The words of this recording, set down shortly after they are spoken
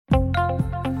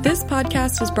This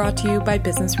podcast is brought to you by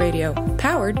Business Radio,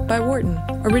 powered by Wharton,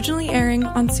 originally airing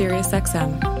on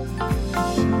SiriusXM.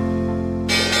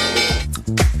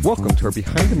 Welcome to our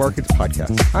Behind the Markets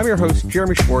podcast. I'm your host,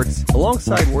 Jeremy Schwartz.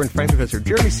 Alongside Wharton Finance Professor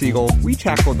Jeremy Siegal, we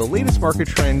tackle the latest market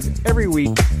trends every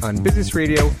week on Business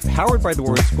Radio, powered by the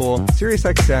Wharton School,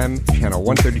 SiriusXM, Channel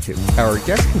 132. Our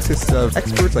guest consists of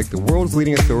experts like the world's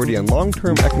leading authority on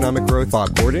long-term economic growth,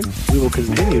 Bob Gordon. We will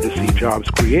continue to see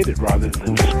jobs created rather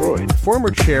than destroyed.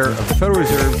 Former chair of the Federal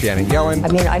Reserve, Janet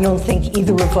Yellen. I don't think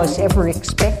either of us ever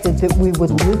expected that we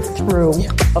would live through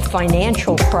a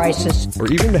financial crisis. Or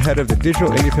even the head of the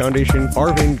Digital India Foundation,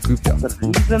 Arvind Gupta. The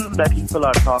reason that people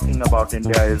are talking about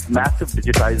India is massive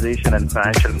digitization and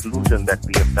financial inclusion that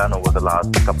we have done over the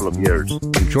last couple of years.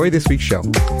 Enjoy this week's show.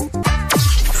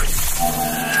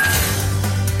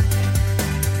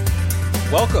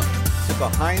 Welcome to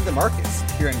Behind the Markets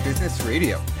here on Business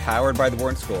Radio, powered by the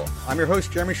Wharton School. I'm your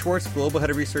host, Jeremy Schwartz, Global Head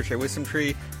of Research at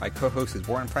WisdomTree. My co-host is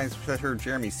Wharton Finance Professor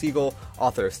Jeremy Siegal,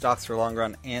 author of Stocks for Long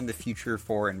Run and The Future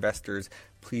for Investors.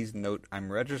 Please note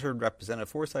I'm registered representative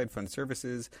for Foresight Fund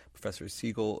Services. Professor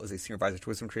Siegal is a senior advisor to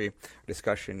WisdomTree. Our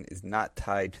discussion is not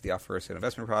tied to the offer of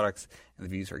investment products, and the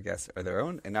views of our guests are their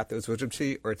own and not those of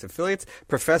WisdomTree or its affiliates.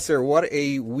 Professor, what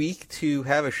a week to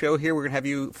have a show here. We're going to have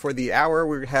you for the hour.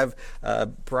 We're going to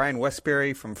have Brian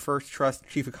Wesbury from First Trust,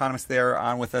 chief economist there,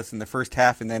 on with us in the first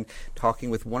half, and then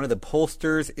talking with one of the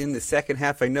pollsters in the second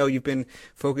half. I know you've been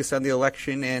focused on the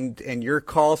election and your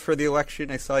calls for the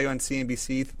election. I saw you on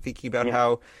CNBC thinking about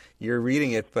how you're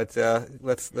reading it, but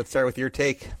let's start with your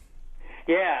take.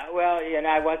 Yeah, well,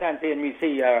 I was on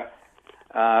CNBC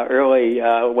early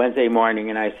Wednesday morning,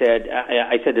 and I said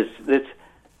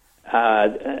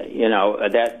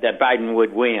that Biden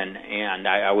would win, and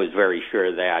I was very sure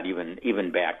of that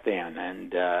even back then,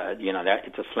 and that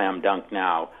it's a slam dunk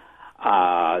now.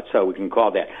 So we can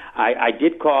call that. I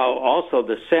did call also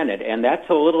the Senate, and that's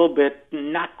a little bit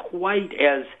not quite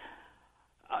as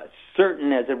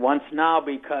certain as it once now,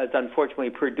 because unfortunately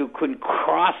Purdue couldn't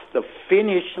cross the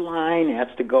finish line, has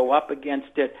to go up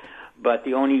against it. But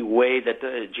the only way that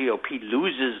the GOP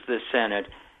loses the Senate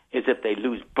is if they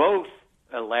lose both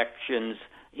elections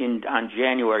on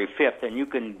January 5th, and you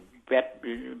can bet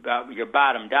your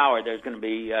bottom dollar there's going to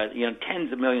be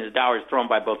tens of millions of dollars thrown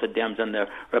by both the Dems and the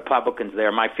Republicans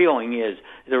there. My feeling is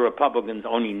the Republicans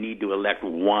only need to elect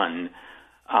one.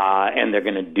 And they're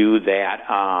going to do that.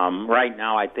 Right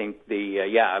now, I think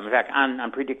in fact,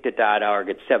 on predicted.org,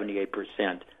 it's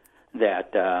 78%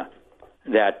 that the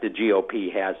GOP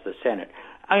has the Senate.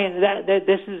 I mean,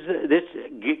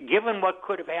 given what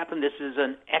could have happened, this is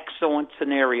an excellent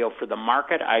scenario for the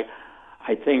market. I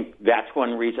think that's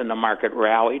one reason the market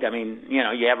rallied. I mean,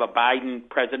 you have a Biden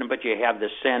president, but you have the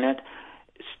Senate.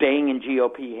 Staying in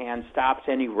GOP hands stops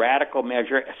any radical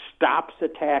measure, stops a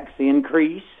tax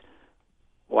increase.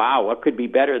 Wow, what could be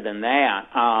better than that?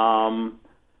 And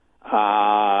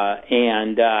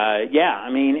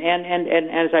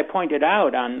as I pointed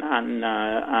out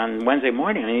on Wednesday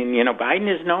morning, I mean, Biden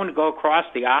is known to go across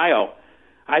the aisle.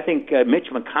 I think Mitch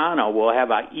McConnell will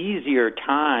have an easier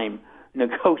time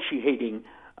negotiating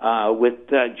with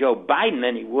Joe Biden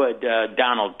than he would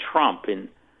Donald Trump in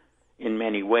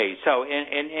many ways. So,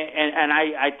 and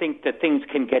I think that things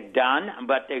can get done,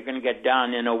 but they're going to get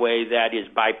done in a way that is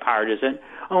bipartisan.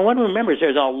 And one remembers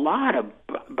there's a lot of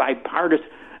bipartisan.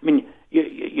 I mean,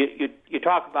 you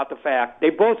talk about the fact they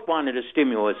both wanted a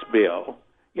stimulus bill,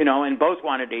 and both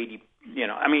wanted 80%,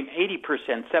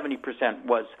 70%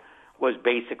 was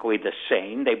basically the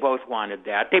same. They both wanted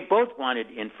that. They both wanted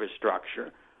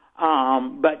infrastructure.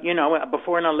 But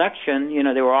before an election,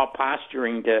 they were all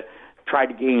posturing to try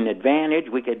to gain advantage.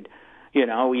 We could,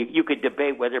 you could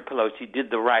debate whether Pelosi did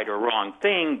the right or wrong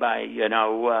thing by,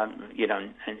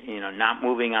 not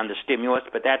moving on the stimulus,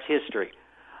 but that's history.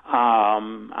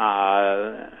 And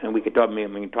we could talk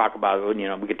about,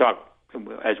 we could talk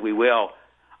as we will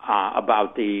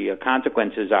about the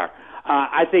consequences are.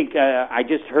 I think I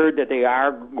just heard that they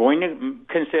are going to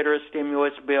consider a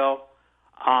stimulus bill.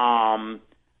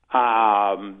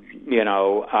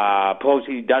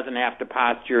 Pelosi doesn't have to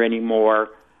posture anymore.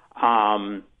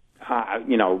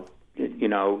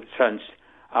 Since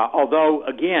although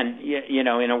again,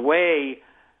 in a way,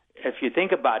 if you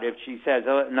think about it, if she says,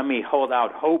 "Let me hold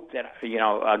out hope that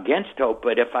against hope,"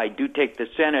 but if I do take the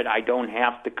Senate, I don't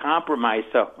have to compromise.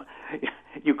 So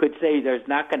you could say there's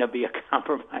not going to be a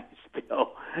compromise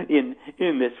bill in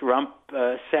this rump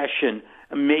session.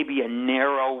 Maybe a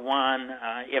narrow one,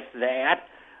 if that.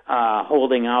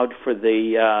 Holding out for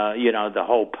the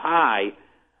whole pie,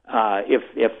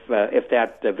 if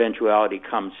that eventuality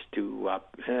comes to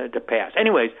pass.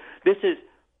 Anyways, this is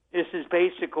This is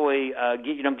basically,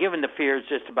 given the fears,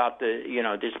 just about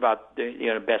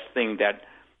the best thing that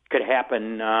could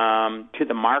happen to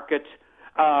the markets.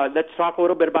 Let's talk a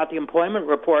little bit about the employment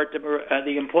report.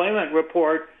 The employment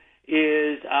report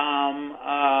is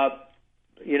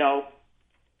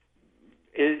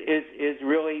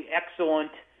really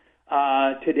excellent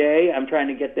today. I'm trying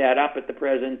to get that up at the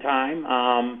present time,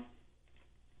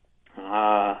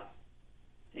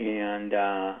 and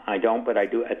I don't, but I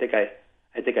do. I think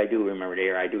I do remember it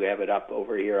here. I do have it up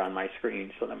over here on my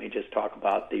screen. So let me just talk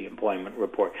about the employment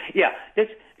report. Yeah, this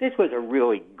was a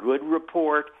really good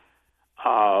report.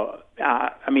 The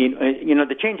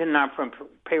change in non-farm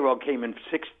payroll came in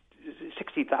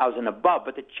 60,000 above,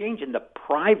 but the change in the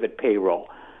private payroll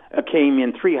came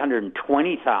in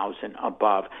 320,000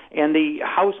 above, and the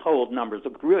household numbers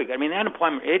looked really good. I mean, the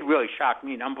unemployment, it really shocked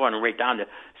me. Unemployment rate down to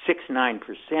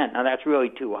 6.9%. Now, that's really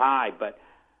too high, but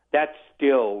that's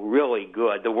still really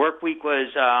good. The work week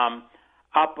was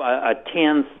up a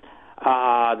tenth.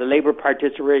 The labor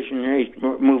participation rate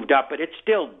moved up, but it's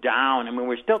still down. I mean,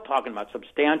 we're still talking about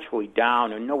substantially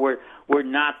down, and we're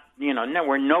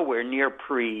nowhere near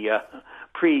pre-COVID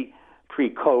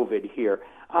here.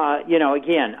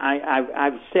 Again,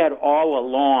 I've said all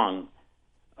along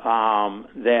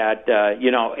that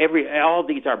all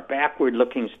these are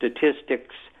backward-looking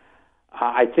statistics.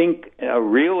 I think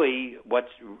really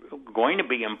what's going to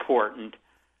be important,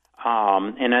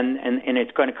 and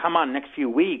it's going to come on the next few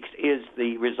weeks, is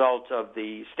the results of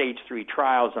the stage 3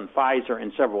 trials on Pfizer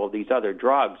and several of these other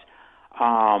drugs.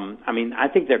 I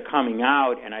think they're coming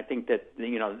out, and I think that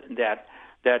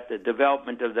that the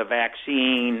development of the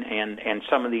vaccine and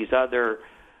some of these other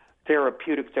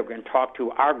therapeutics that we're going to talk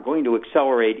to are going to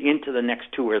accelerate into the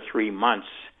next 2 or 3 months,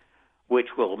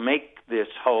 which will make this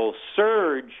whole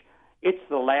surge. It's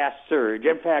the last surge.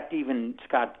 In fact, even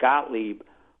Scott Gottlieb,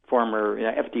 former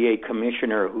FDA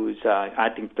commissioner, who's, I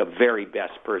think, the very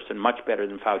best person, much better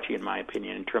than Fauci, in my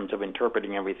opinion, in terms of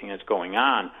interpreting everything that's going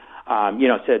on,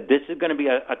 said this is going to be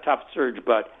a tough surge,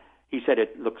 but he said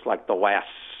it looks like the last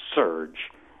surge.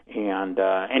 And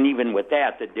even with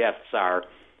that, the deaths are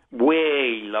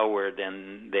way lower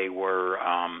than they were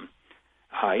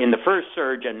in the first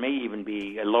surge, and may even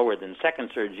be lower than second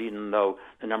surge, even though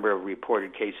the number of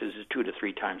reported cases is 2 to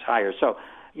 3 times higher. So,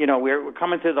 we're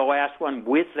coming to the last one.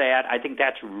 With that, I think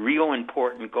that's real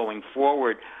important going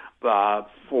forward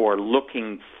for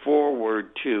looking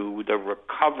forward to the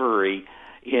recovery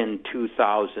in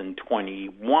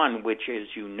 2021, which,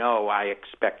 as you know, I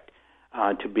expect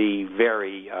to be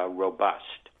very robust.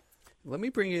 Let me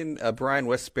bring in Brian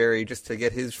Wesbury just to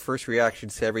get his first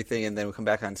reactions to everything, and then we'll come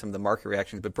back on some of the market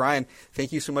reactions. But Brian,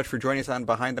 thank you so much for joining us on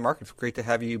Behind the Markets. Great to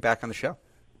have you back on the show.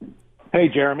 Hey,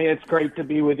 Jeremy, it's great to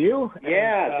be with you.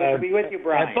 Yeah, good to be with you,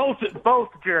 Brian. Both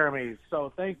Jeremys,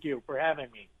 so thank you for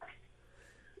having me.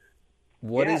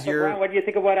 Brian, what do you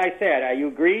think of what I said? Are you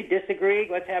agree, disagree?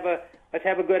 Let's have a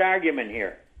good argument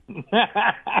here.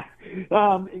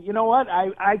 You know what?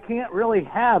 I can't really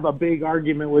have a big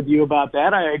argument with you about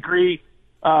that. I agree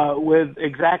with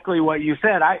exactly what you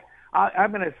said.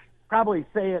 I'm going to probably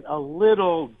say it a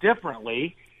little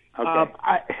differently. Okay.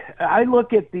 I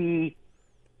look at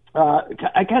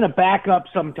I kind of back up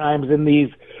sometimes in these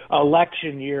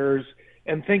election years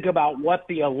and think about what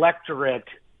the electorate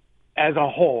as a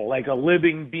whole, like a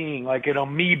living being, like an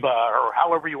amoeba, or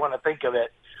however you want to think of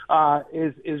it,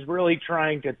 is really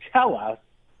trying to tell us.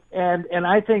 And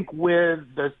I think with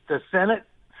the Senate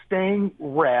staying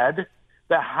red,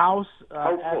 the House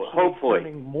hopefully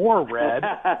turning more red,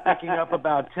 picking up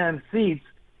about 10 seats,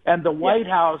 and the White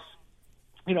House,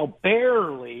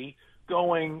 barely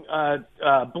going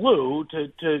blue to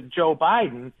Joe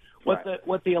Biden. What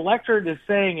the electorate is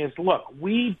saying is, look,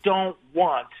 we don't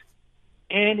want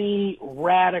any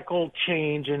radical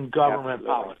change in government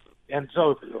policy. And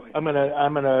so I'm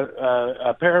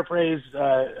gonna paraphrase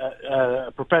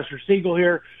Professor Siegal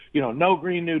here. No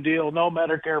Green New Deal, no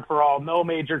Medicare for all, no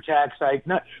major tax hike.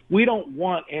 We don't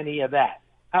want any of that.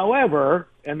 However,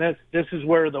 and this is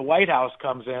where the White House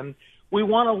comes in, we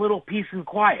want a little peace and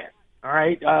quiet. All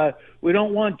right, we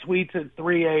don't want tweets at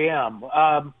 3 a.m.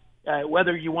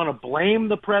 Whether you want to blame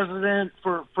the president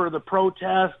for the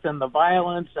protest and the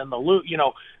violence and the loot,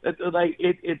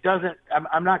 it doesn't.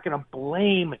 I'm not going to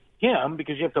blame him,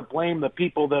 because you have to blame the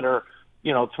people that are,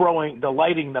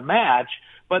 lighting the match.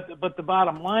 But the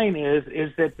bottom line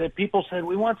is that people said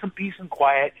we want some peace and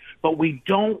quiet, but we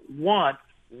don't want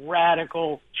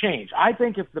radical change. I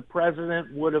think if the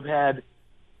president would have had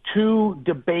 2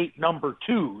 debate number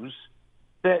 2s,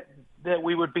 that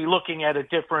we would be looking at a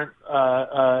different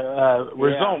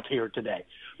result here today.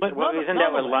 But isn't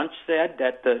that what Lunch said?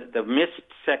 That the missed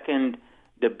second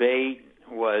debate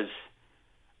was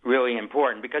really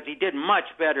important because he did much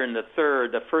better in the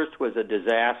third. The first was a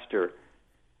disaster.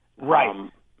 Right.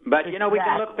 But, we can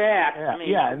look back. Yeah. I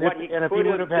mean, what he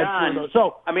could have done.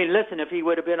 I mean, listen, if he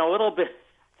would have been a little bit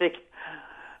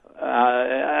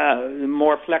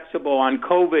more flexible on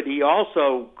COVID, he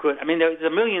also could. I mean, there's a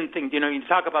million things. You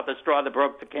talk about the straw that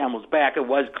broke the camel's back. It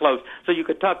was close. So you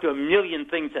could talk to a million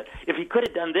things that if he could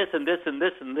have done this and this and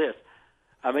this and this.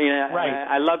 I mean,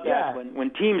 I love that. Yeah.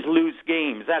 When teams lose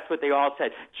games, that's what they all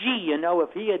said. Gee,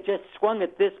 if he had just swung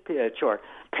at this pitch or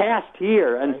passed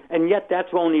here, and yet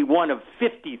that's only one of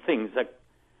 50 things that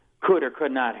could or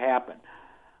could not happen.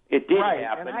 It did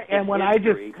happen. And when I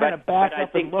just kind of back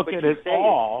up and look at it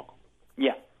all,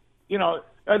 that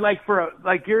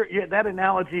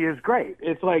analogy is great.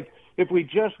 It's like if we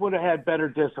just would have had better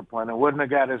discipline and wouldn't have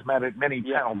got as many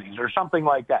penalties or something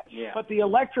like that. Yeah. But the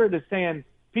electorate is saying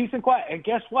peace and quiet. And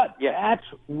guess what? Yeah. That's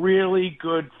really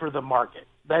good for the market.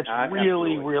 That's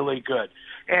really, really good.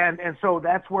 And so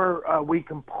that's where we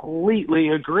completely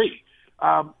agree.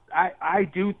 I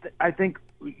think,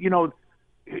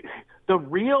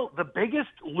 the biggest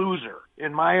loser,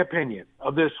 in my opinion,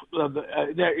 of this,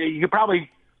 you could probably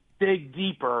dig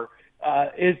deeper,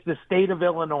 is the state of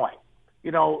Illinois.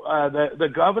 The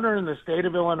governor in the state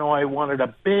of Illinois wanted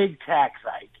a big tax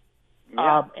hike.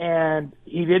 Yeah. And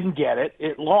he didn't get it.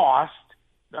 It lost.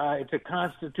 It's a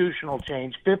constitutional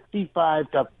change, 55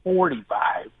 to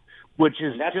 45, which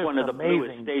is that's just one of the amazing.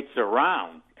 bluest states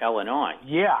around Illinois.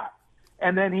 Yeah.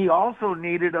 And then he also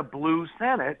needed a blue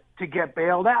Senate to get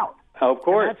bailed out. Of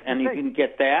course, and he didn't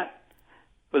get that.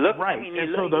 But look, right. I mean,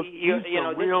 and so the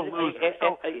real loser.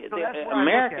 So that's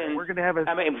Americans. We're going to have a.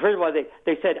 I mean, first of all,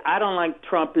 they said I don't like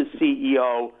Trump as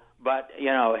CEO. But,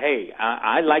 hey,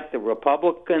 I like the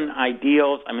Republican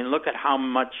ideals. I mean, look at how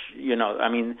much,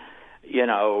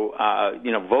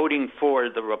 voting for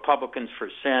the Republicans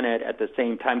for Senate at the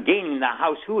same time, gaining the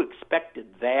House. Who expected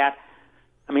that?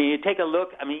 I mean, you take a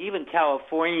look. I mean, even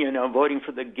California, voting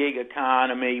for the gig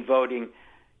economy, voting,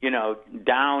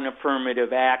 down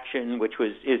affirmative action, which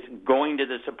is going to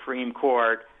the Supreme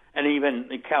Court, and even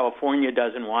California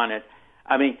doesn't want it.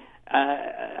 I mean,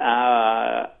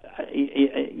 I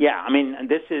mean,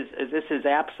 this is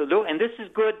absolute, and this is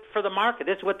good for the market.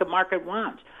 This is what the market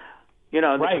wants. The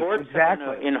courts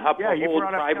in uphold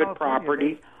private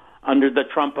property under the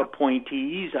Trump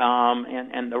appointees,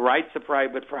 and the rights of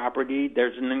private property.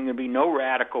 There's going to be no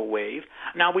radical wave.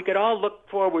 Now, we could all look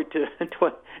forward to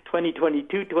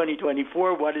 2022,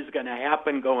 2024, what is going to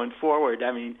happen going forward.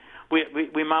 I mean,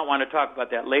 we might want to talk about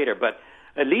that later, but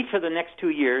at least for the next 2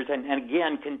 years, and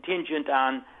again, contingent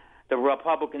on the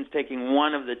Republicans taking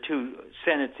one of the two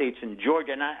Senate seats in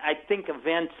Georgia, and I think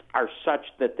events are such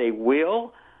that they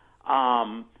will.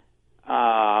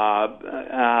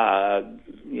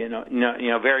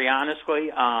 Very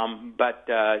honestly, but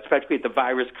especially if the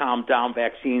virus calms down,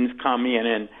 vaccines come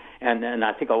in, and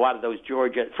I think a lot of those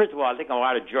first of all, I think a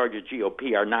lot of Georgia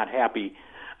GOP are not happy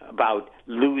about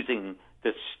losing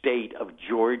the state of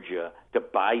Georgia to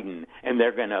Biden, and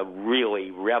they're going to really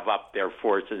rev up their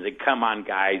forces and come on,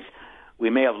 guys.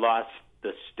 We may have lost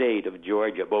the state of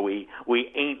Georgia, but we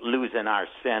ain't losing our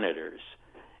senators.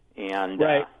 And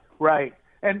right.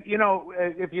 And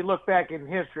if you look back in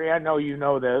history, I know you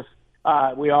know this,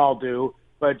 we all do,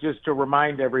 but just to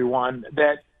remind everyone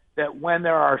that when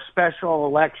there are special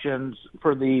elections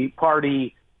for the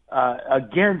party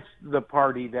against the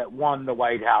party that won the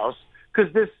White House,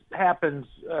 because this happens,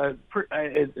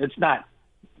 it's not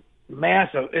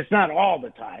massive, it's not all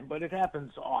the time, but it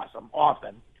happens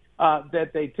often,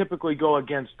 that they typically go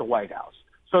against the White House.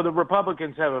 So the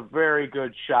Republicans have a very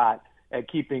good shot at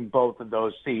keeping both of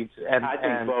those seats. And I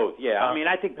think both, yeah. I mean,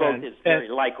 I think both is very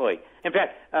likely. In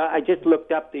fact, I just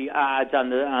looked up the odds on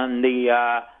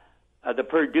the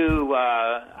Purdue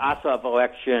Ossoff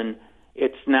election.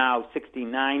 It's now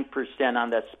 69%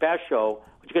 on the special,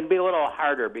 which is going to be a little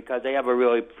harder because they have a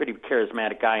really pretty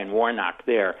charismatic guy in Warnock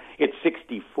there. It's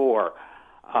 64%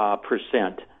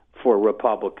 for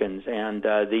Republicans, and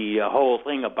the whole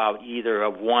thing about either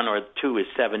of one or two is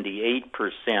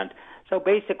 78%. So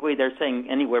basically, they're saying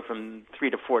anywhere from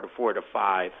 3 to 4 to 4 to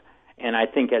 5, and I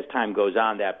think as time goes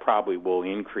on, that probably will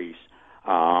increase.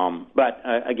 But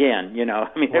again, I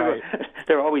mean,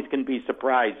 there always can be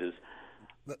surprises.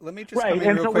 Let me just come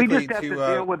in real quickly we just have to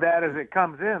deal with that as it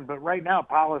comes in. But right now,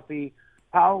 policy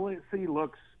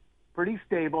looks pretty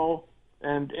stable,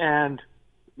 and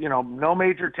no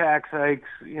major tax hikes.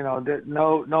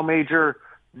 No major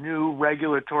new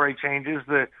regulatory changes.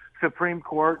 The Supreme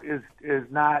Court is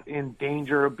not in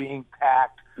danger of being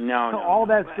packed No, all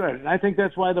that's good. And I think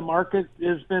that's why the market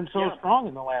has been so strong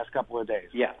in the last couple of days.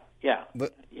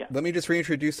 Let me just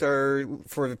reintroduce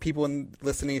for the people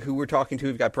listening who we're talking to.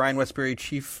 We've got Brian Wesbury,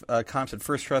 Chief Comps at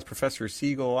First Trust, Professor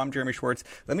Siegal. I'm Jeremy Schwartz.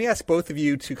 Let me ask both of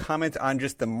you to comment on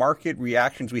just the market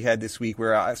reactions we had this week,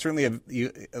 where I certainly have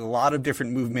a lot of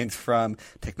different movements from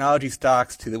technology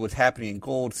stocks to what's happening in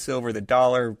gold, silver, the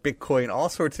dollar, Bitcoin, all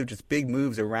sorts of just big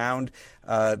moves around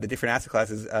the different asset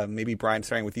classes. Maybe Brian,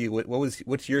 starting with you,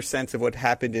 what's your sense of what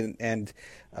happened and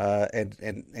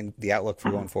the outlook for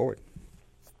going forward?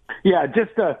 Yeah,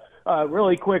 just a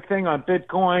really quick thing on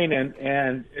Bitcoin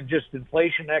and just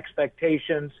inflation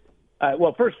expectations.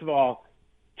 Well, first of all,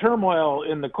 turmoil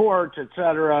in the courts, et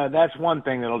cetera, that's one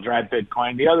thing that'll drive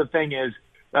Bitcoin. The other thing is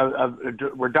a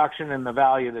reduction in the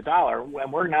value of the dollar.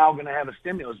 And we're now going to have a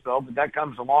stimulus bill, but that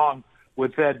comes along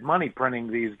with Fed money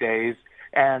printing these days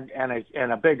and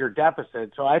a bigger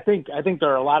deficit. So I think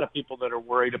there are a lot of people that are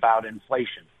worried about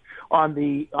inflation.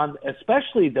 On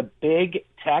especially the big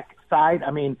tech side,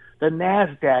 I mean, the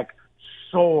NASDAQ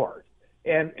soared.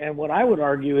 And what I would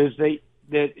argue is that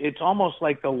it's almost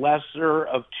like the lesser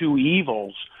of two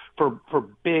evils for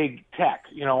big tech.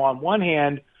 You know, on one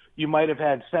hand, you might have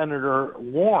had Senator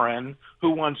Warren,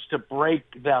 who wants to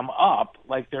break them up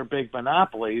like they're big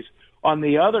monopolies. On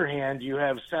the other hand, you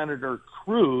have Senator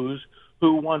Cruz,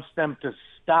 who wants them to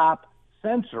stop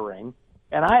censoring.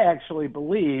 And I actually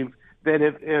believe that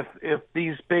if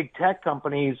these big tech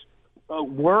companies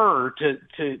were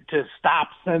to stop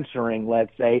censoring,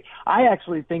 let's say, I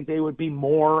actually think they would be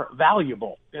more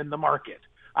valuable in the market.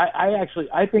 I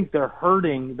think they're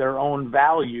hurting their own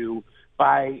value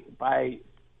by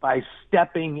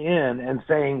stepping in and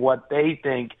saying what they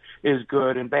think is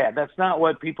good and bad. That's not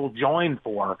what people join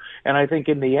for. And I think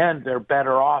in the end, they're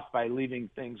better off by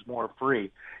leaving things more free.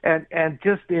 And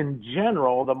just in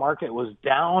general, the market was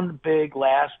down big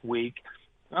last week.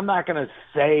 I'm not going to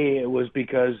say it was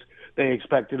because they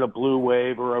expected a blue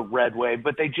wave or a red wave,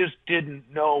 but they just didn't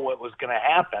know what was going to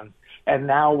happen. And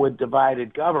now with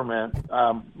divided government,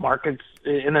 markets,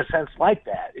 in a sense, like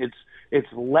that. It's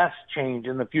less change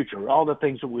in the future. All the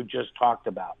things that we've just talked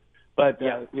about. But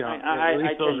at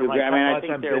least those are my thoughts. I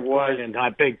think there was and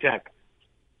not big tech.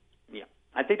 Yeah,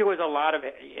 I think there was a lot of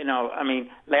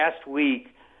last week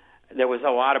there was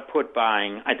a lot of put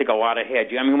buying. I think a lot of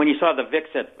hedging. I mean, when you saw the VIX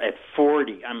at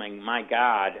 40, I mean, my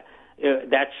God,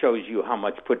 that shows you how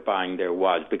much put buying there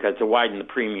was, because to widen the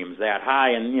premiums that high,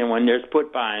 and when there's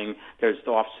put buying, there's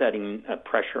offsetting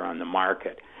pressure on the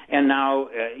market. And now,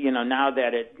 now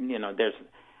that there's,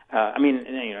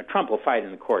 Trump will fight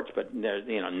in the courts, but there's,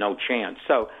 no chance.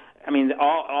 So, I mean,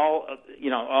 all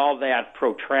that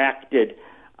protracted,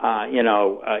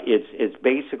 it's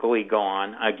basically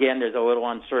gone. Again, there's a little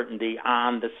uncertainty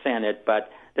on the Senate, but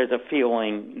there's a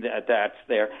feeling that that's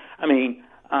there. I mean,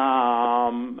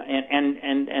 and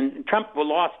Trump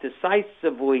lost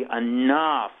decisively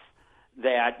enough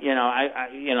that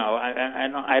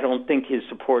I don't think his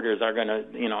supporters are going to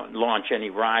launch any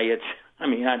riots. I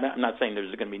mean, I'm not saying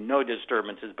there's going to be no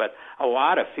disturbances, but a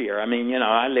lot of fear. I mean,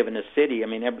 I live in a city. I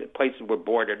mean, places were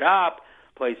boarded up,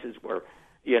 places were,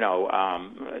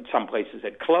 some places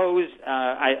had closed.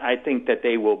 I think that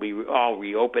they will be all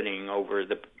reopening over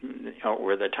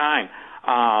the time.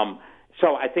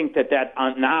 So I think that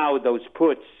now those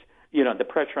puts, the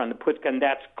pressure on the puts, and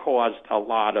that's caused a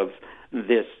lot of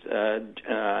this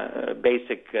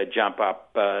basic jump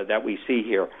up that we see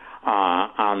here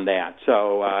on that.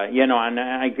 So and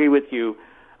I agree with you.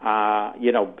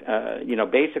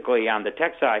 Basically on the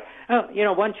tech side,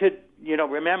 one should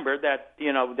remember that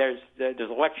there's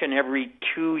election every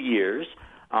 2 years.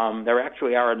 There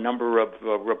actually are a number of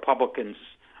Republicans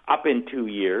up in 2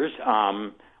 years.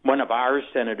 One of ours,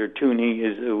 Senator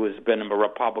Tooney, who has been a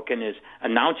Republican, has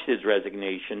announced his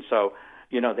resignation. So,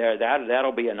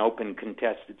 that'll be an open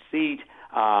contested seat.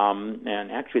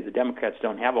 And actually, the Democrats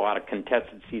don't have a lot of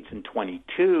contested seats in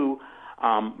 22.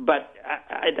 But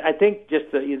I think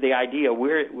just the idea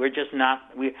we're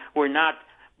not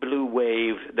blue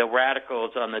wave. The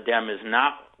radicals on the Dem is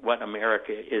not what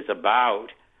America is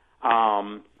about.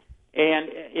 And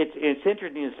it's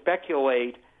interesting to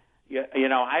speculate.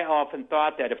 I often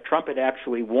thought that if Trump had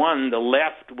actually won, the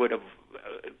left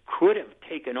could have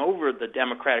taken over the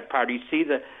Democratic Party. See,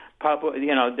 the public,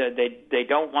 they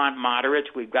don't want moderates.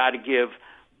 We've got to give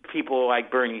people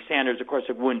like Bernie Sanders, of course,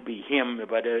 it wouldn't be him,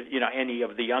 but any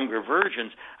of the younger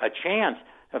versions, a chance.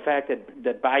 The fact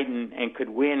that Biden could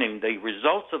win, and the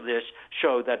results of this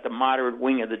show that the moderate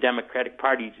wing of the Democratic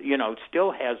Party,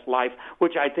 still has life,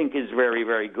 which I think is very,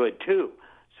 very good too.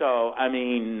 So, I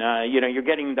mean, you're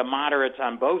getting the moderates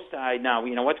on both sides. Now,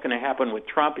 what's going to happen with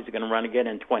Trump? Is he going to run again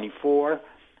in 24?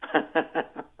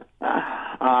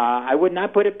 I would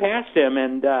not put it past him,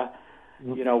 and, that's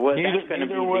going to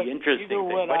be the interesting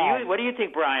thing. What do you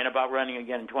think, Brian, about running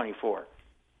again in 24?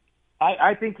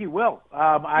 I think he will.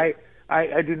 I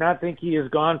do not think he has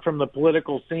gone from the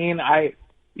political scene.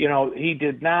 He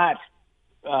did not.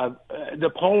 The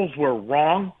polls were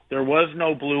wrong. There was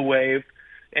no blue wave.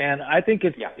 And I think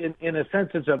it's, in a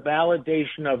sense, it's a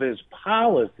validation of his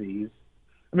policies.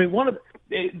 I mean, one of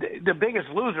the biggest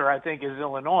loser, I think, is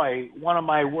Illinois. One of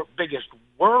my biggest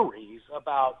worries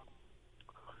about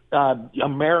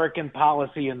American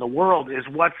policy in the world is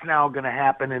what's now going to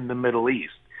happen in the Middle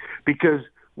East. Because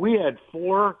we had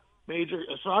 4 major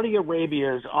 – Saudi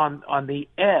Arabia is on the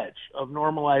edge of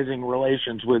normalizing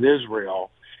relations with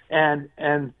Israel. And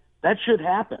that should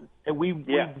happen. And we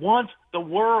want – the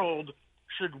world –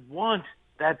 should want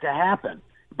that to happen,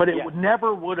 but it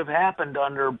never would have happened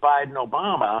under Biden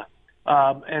Obama.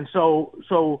 And so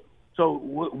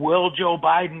will Joe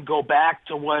Biden go back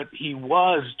to what he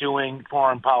was doing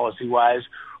foreign policy wise,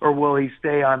 or will he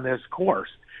stay on this course?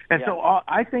 And so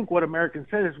I think what Americans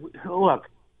said is, look,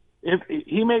 if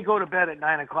he may go to bed at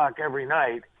 9 o'clock every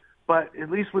night, but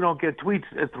at least we don't get tweets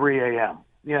at 3 a.m.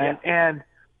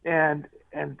 And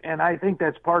I think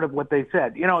that's part of what they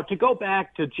said. To go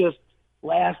back to just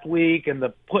last week and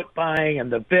the put buying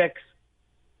and the VIX,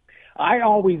 I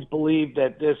always believed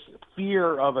that this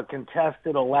fear of a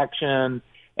contested election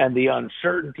and the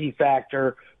uncertainty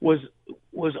factor was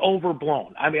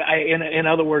overblown. I mean, in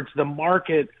other words, the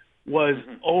market was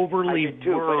overly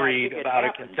worried about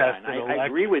a contested election. I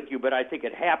agree with you, but I think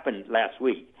it happened last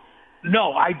week.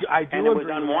 No, I do agree. And it was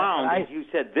unwound, as you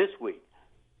said, this week.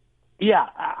 Yeah,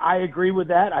 I agree with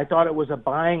that. I thought it was a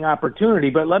buying opportunity,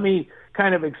 but let me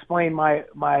kind of explain my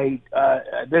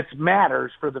this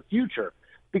matters for the future,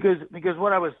 because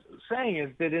what I was saying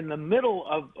is that in the middle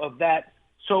of that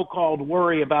so-called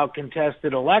worry about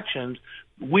contested elections,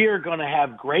 we are going to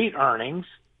have great earnings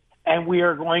and we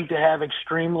are going to have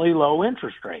extremely low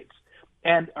interest rates.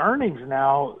 And earnings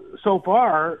now, so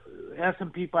far,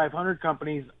 S&P 500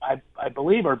 companies, I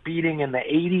believe, are beating in the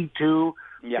 82 to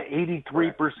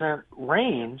 83%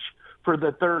 range for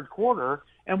the third quarter,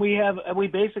 and we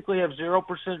basically have 0%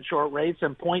 short rates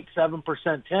and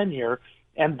 0.7% 10-year,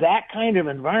 and that kind of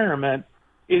environment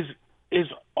is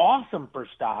awesome for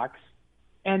stocks,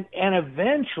 and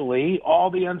eventually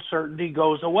all the uncertainty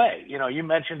goes away. You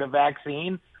mentioned a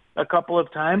vaccine a couple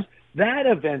of times. That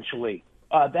eventually,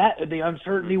 the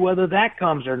uncertainty whether that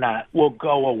comes or not will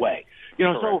go away.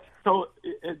 So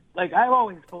I've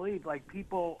always believed,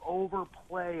 people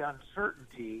overplay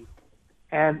uncertainty,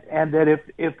 and that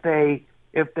if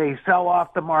they sell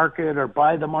off the market or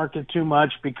buy the market too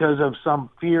much because of some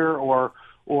fear or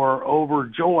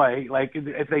overjoy,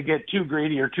 if they get too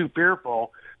greedy or too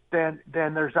fearful, then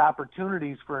there's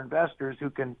opportunities for investors who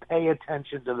can pay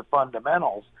attention to the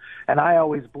fundamentals. And I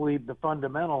always believe the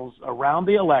fundamentals around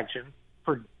the election,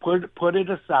 put it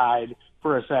aside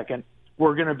for a second,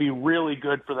 we're going to be really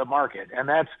good for the market. And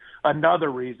that's another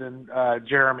reason,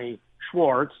 Jeremy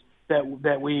Schwartz,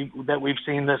 that we've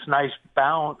seen this nice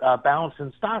bounce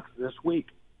in stocks this week.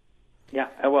 Yeah,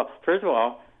 well, first of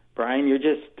all, Brian, you're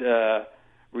just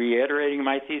reiterating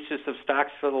my thesis of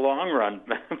stocks for the long run.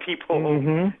 People,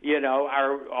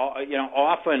 are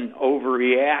often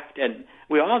overreact, and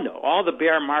we all know all the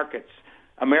bear markets.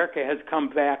 America has come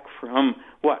back from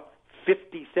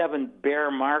 57 bear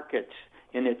markets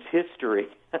in its history.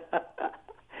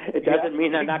 It doesn't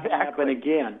mean they're not going to happen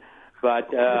again, but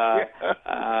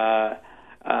I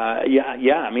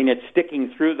mean, it's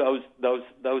sticking through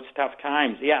those tough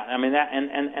times. Yeah, I mean that,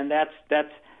 and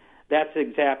that's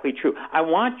exactly true. I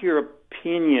want your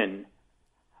opinion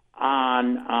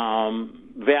on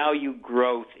value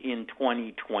growth in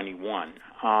 2021.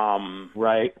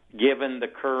 Right. Given the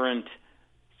current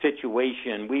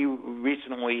situation, we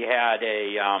recently had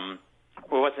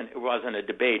it wasn't a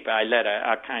debate, but I led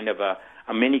a kind of a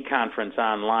mini conference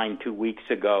online 2 weeks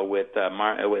ago with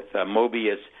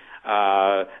Mobius,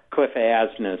 Cliff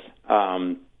Asness,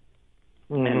 and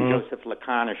Joseph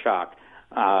Lakonishok,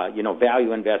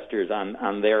 value investors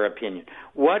on their opinion.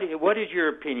 What is your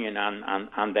opinion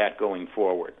on that going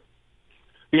forward?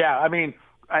 Yeah, I mean,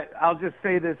 I'll just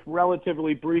say this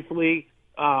relatively briefly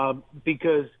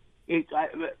because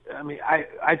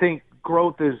I think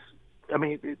growth is. I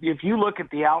mean, if you look at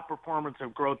the outperformance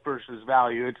of growth versus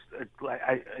value,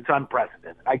 it's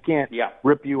unprecedented. I can't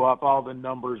rip you off all the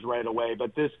numbers right away,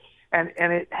 but this and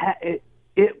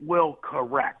it will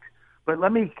correct. But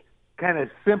let me kind of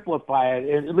simplify it,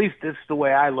 and at least this is the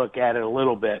way I look at it a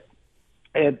little bit.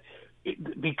 And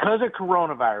because of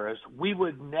coronavirus, we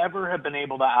would never have been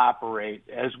able to operate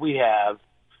as we have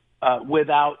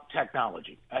without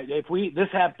technology. If this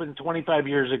happened 25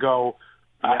 years ago,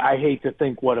 I hate to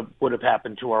think what would have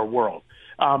happened to our world.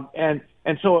 And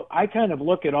so I kind of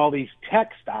look at all these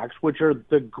tech stocks, which are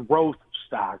the growth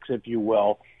stocks, if you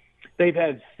will. They've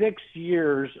had 6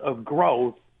 years of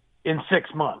growth in 6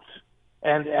 months.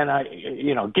 And I,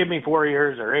 give me 4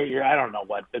 years or 8 years. I don't know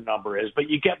what the number is, but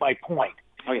you get my point.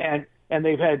 Oh, yeah. And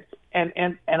they've had,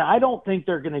 and I don't think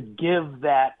they're going to give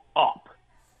that up.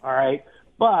 All right.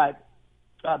 But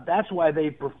that's why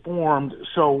they performed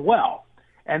so well.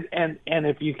 And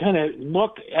if you kind of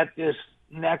look at this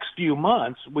next few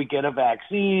months, we get a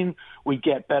vaccine, we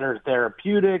get better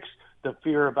therapeutics, the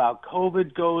fear about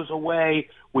COVID goes away,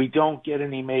 we don't get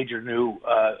any major new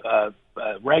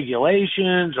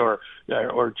regulations or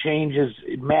changes,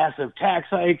 massive tax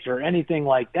hikes or anything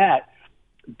like that.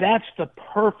 That's the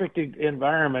perfect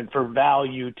environment for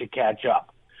value to catch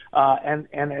up. And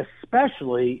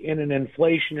especially in an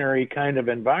inflationary kind of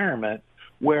environment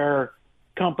where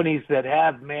companies that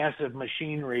have massive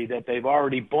machinery that they've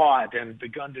already bought and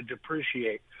begun to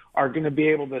depreciate are going to be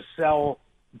able to sell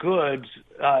goods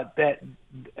that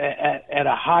at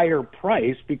a higher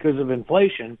price because of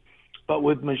inflation, but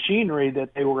with machinery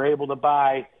that they were able to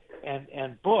buy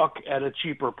and book at a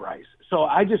cheaper price. So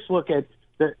I just look at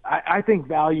that. I think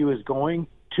value is going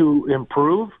to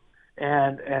improve.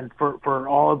 And for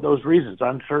all of those reasons,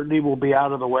 uncertainty will be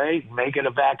out of the way. May get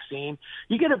a vaccine.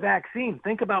 You get a vaccine.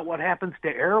 Think about what happens to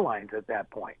airlines at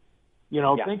that point.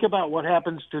 Think about what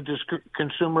happens to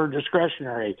consumer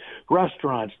discretionary,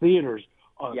 restaurants, theaters,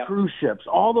 cruise ships.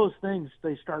 All those things,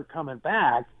 they start coming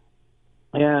back.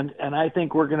 And I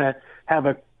think we're going to have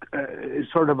a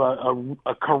sort of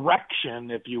a correction,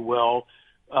 if you will,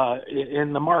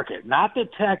 in the market. Not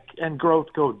that tech and growth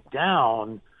go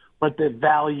down, but the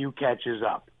value catches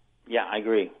up. Yeah, I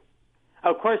agree.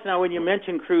 Of course, now when you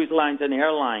mention cruise lines and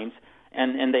airlines,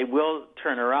 and they will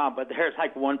turn around, but there's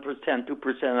like 1%, 2%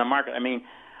 of the market. I mean,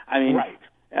 right.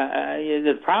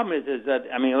 The problem is that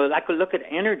I could look at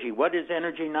energy. What is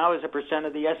energy now as a percent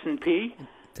of the S&P?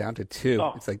 Down to 2%.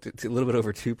 Oh. It's like a little bit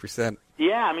over 2%.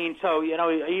 Yeah, so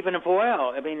even if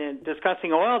oil,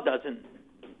 discussing oil doesn't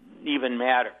even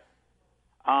matter.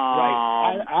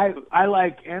 Right. I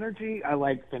like energy. I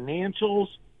like financials.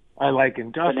 I like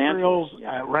industrials.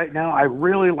 Yeah. Right now, I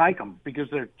really like them because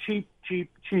they're cheap.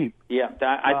 Yeah,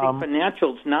 I think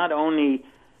financials, not only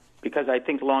because I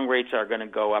think long rates are going to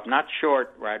go up, not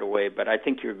short right away, but I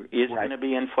think going to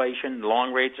be inflation.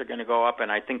 Long rates are going to go up,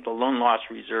 and I think the loan loss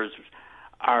reserves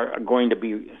are going to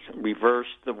be reversed,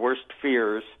 the worst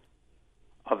fears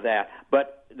of that.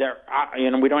 But there are,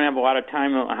 we don't have a lot of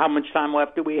time. How much time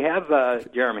left do we have,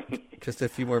 Jeremy? Just a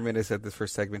few more minutes at this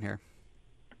first segment here.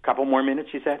 A couple more minutes,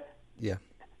 you said? Yeah.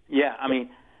 Yeah,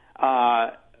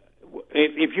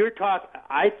 if you're talking,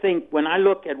 I think when I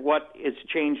look at what is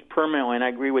changed permanently, and I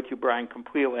agree with you, Brian,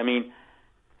 completely.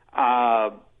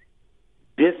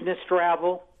 Business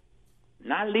travel,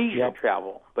 not leisure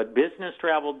travel, but business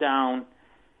travel down,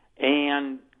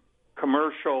 and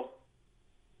commercial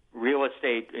real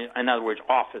estate, in other words,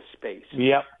 office space.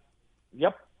 Yep.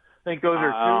 I think those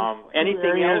are two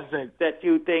anything else that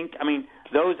you think,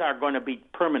 those are going to be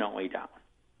permanently down.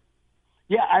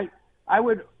 Yeah, I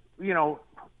would,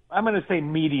 I'm going to say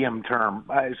medium term.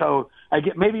 So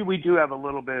maybe we do have a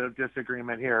little bit of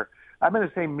disagreement here. I'm going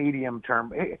to say medium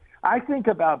term. I think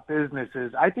about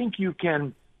businesses. I think you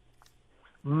can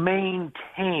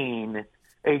maintain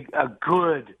a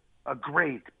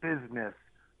great business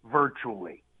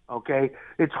virtually. Okay,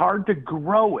 it's hard to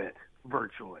grow it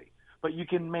virtually, but you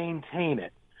can maintain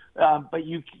it. But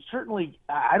you certainly,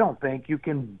 I don't think you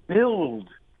can build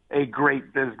a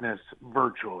great business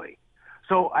virtually.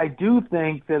 So I do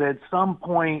think that at some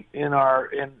point in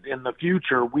the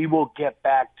future we will get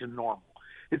back to normal.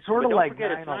 It's sort of like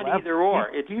 9/11. It's not either or.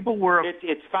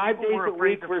 It's 5 days a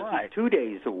week versus 2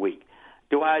 days a week.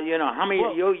 How many?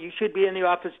 You should be in the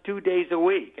office 2 days a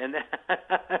week, and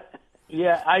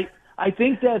yeah, I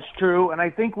think that's true, and I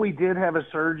think we did have a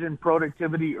surge in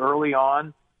productivity early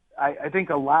on. I think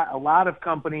a lot of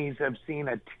companies have seen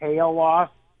a tail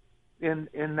off in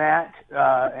that,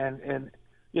 and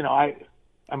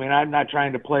I'm not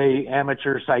trying to play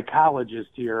amateur psychologist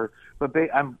here, but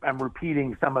I'm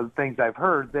repeating some of the things I've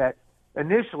heard that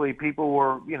initially people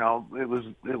were,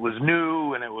 it was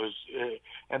new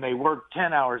and they worked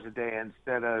 10 hours a day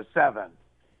instead of 7,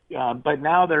 but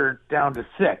now they're down to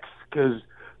 6 because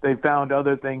they found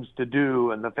other things to do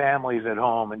and the family's at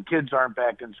home and kids aren't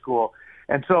back in school.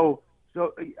 And so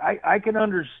So I can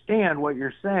understand what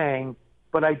you're saying,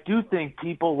 but I do think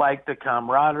people like the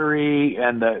camaraderie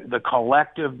and the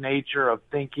collective nature of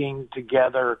thinking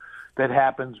together that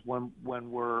happens when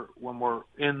we're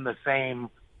in the same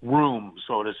room,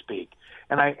 so to speak.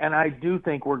 And I do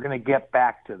think we're going to get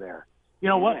back to there. You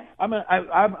know what?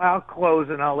 I'll close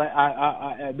and I'll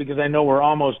let because I know we're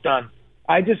almost done.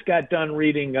 I just got done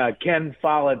reading Ken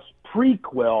Follett's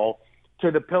prequel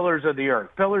to The Pillars of the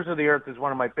Earth. Pillars of the Earth is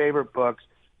one of my favorite books.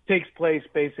 Takes place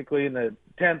basically in the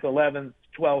 10th, 11th,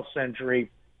 12th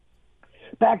century.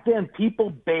 Back then,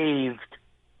 people bathed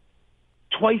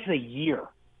twice a year.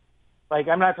 Like,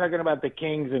 I'm not talking about the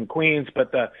kings and queens,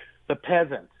 but the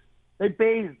peasants. They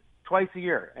bathed twice a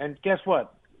year. And guess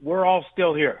what? We're all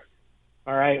still here.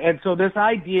 All right. And so this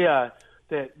idea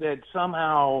that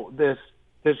somehow this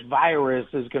virus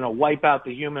is going to wipe out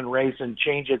the human race and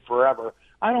change it forever,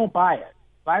 I don't buy it.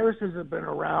 Viruses have been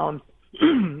around.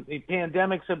 The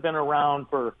pandemics have been around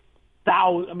for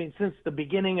since the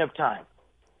beginning of time.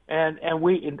 And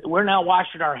we're now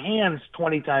washing our hands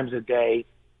 20 times a day,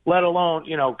 let alone,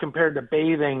 compared to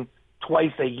bathing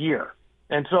twice a year.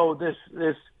 And so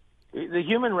the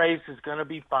human race is going to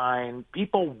be fine.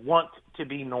 People want to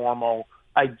be normal.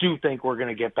 I do think we're going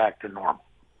to get back to normal.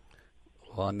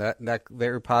 Well, on that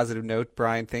very positive note,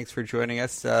 Brian, thanks for joining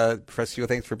us. Professor Siegal,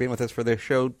 thanks for being with us for the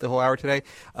show the whole hour today.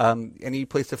 Any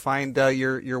place to find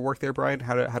your work there, Brian?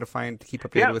 How to keep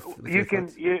updated with you can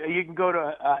you can go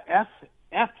to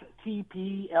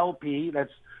FTPLP.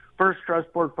 That's First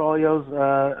Trust Portfolios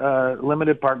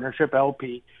Limited Partnership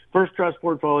LP.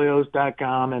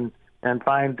 FirstTrustPortfolios.com and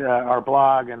find our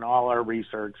blog and all our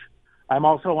research. I'm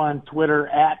also on Twitter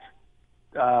at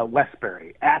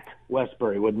Wesbury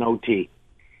with no T.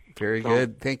 Very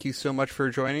good. Thank you so much for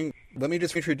joining. Let me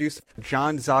just introduce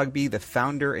John Zogby, the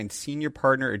founder and senior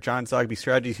partner at John Zogby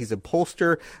Strategies. He's a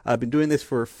pollster. Been doing this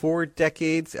for 4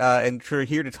 decades, and we're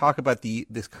here to talk about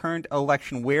this current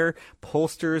election, where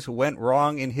pollsters went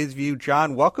wrong in his view.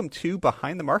 John, welcome to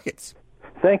Behind the Markets.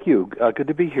 Thank you. Good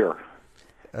to be here.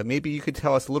 Maybe you could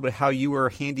tell us a little bit how you were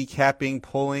handicapping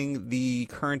polling the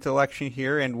current election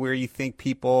here, and where you think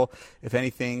people, if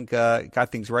anything,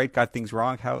 got things right, got things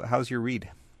wrong. How's your read?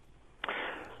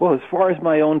 Well, as far as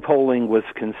my own polling was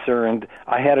concerned,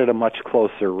 I had it a much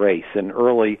closer race. In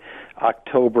early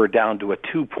October, down to a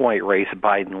 2-point race,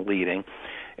 Biden leading,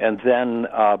 and then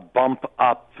bump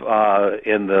up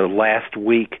in the last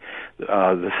week,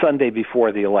 the Sunday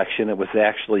before the election, it was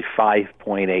actually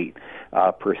 5.8%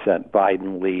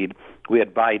 Biden lead. We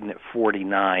had Biden at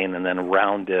 49 and then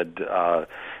rounded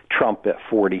Trump at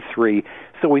 43.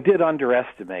 So we did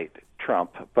underestimate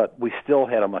Trump, but we still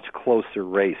had a much closer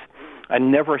race. I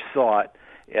never saw it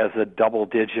as a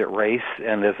double-digit race,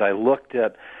 and as I looked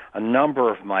at a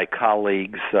number of my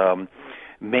colleagues,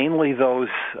 mainly those,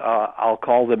 I'll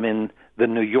call them in the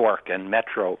New York and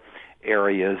metro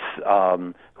areas,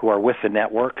 who are with the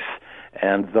networks,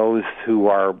 and those who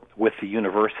are with the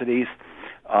universities,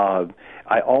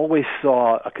 I always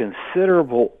saw a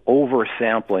considerable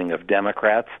oversampling of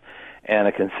Democrats and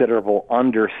a considerable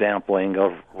undersampling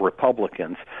of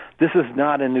Republicans. This is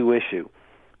not a new issue.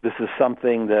 This is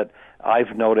something that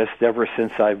I've noticed ever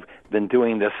since I've been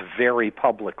doing this very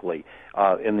publicly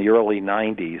in the early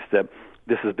 90s, that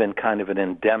this has been kind of an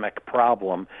endemic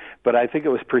problem. But I think it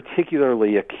was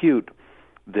particularly acute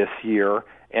this year.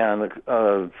 And, this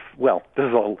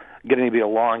is getting to be a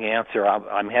long answer.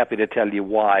 I'm happy to tell you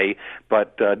why,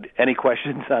 but any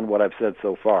questions on what I've said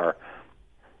so far?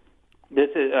 This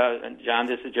is John.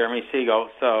 This is Jeremy Siegal.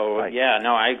 So, Hi.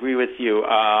 I agree with you.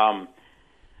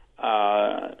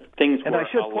 Things and were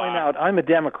I should point out, I'm a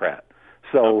Democrat,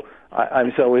 so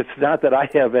so it's not that I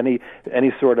have any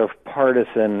sort of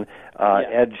partisan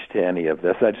edge to any of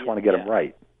this. I just want to get them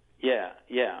right. Yeah.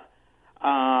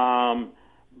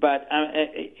 But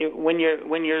when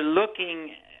you're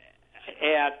looking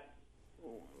at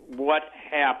what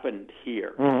happened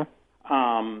here,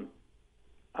 Mm-hmm.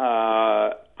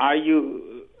 are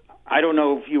you? I don't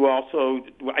know if you also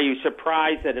are you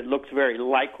surprised that it looks very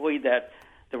likely that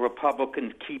the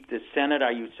Republicans keep the Senate?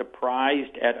 Are you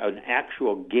surprised at an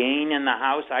actual gain in the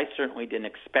House? I certainly didn't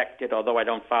expect it, although I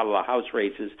don't follow the House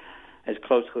races as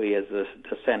closely as the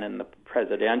Senate and the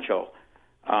presidential.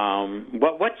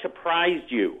 What surprised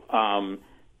you of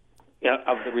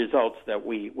the results that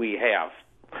we have?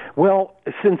 Well,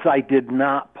 since I did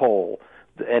not poll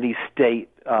any state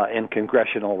and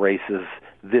congressional races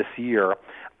this year,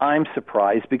 I'm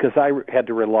surprised because I had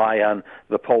to rely on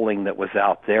the polling that was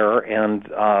out there. And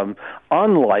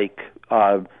unlike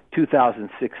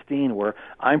 2016, where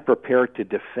I'm prepared to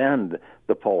defend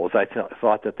the polls. I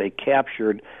thought that they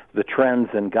captured the trends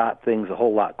and got things a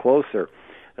whole lot closer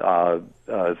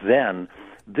then.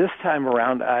 This time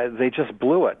around, they just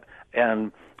blew it.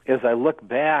 And as I look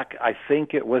back, I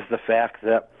think it was the fact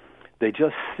that they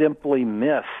just simply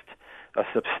missed a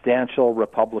substantial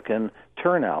Republican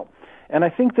turnout. And I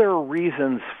think there are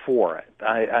reasons for it.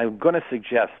 I'm going to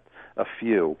suggest a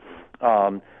few.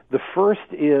 The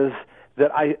first is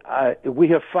that we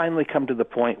have finally come to the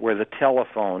point where the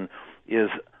telephone is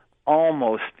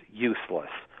almost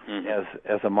useless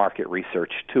as a market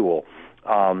research tool.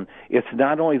 It's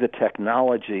not only the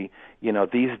technology.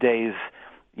 These days,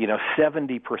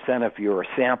 70% of your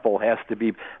sample has to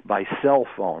be by cell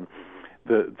phone.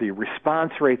 The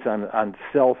response rates on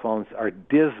cell phones are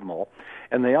dismal,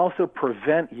 and they also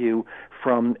prevent you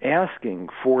from asking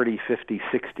 40, 50,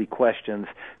 60 questions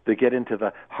to get into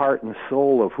the heart and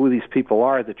soul of who these people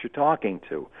are that you're talking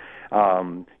to.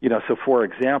 So for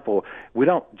example, we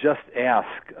don't just ask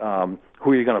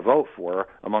who you're going to vote for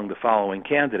among the following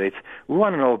candidates. We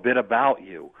want to know a bit about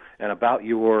you and about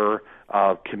your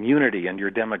community and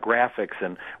your demographics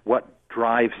and what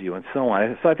drives you and so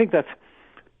on. So I think that's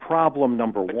problem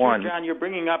number one. John, you're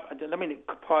bringing up, let me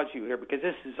pause you here, because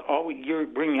this is all, you're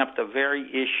bringing up the very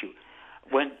issue.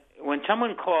 When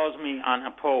someone calls me on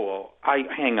a poll, I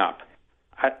hang up.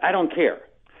 I don't care.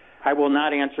 I will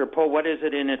not answer a poll. What is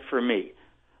it in it for me?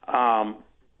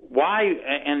 Why?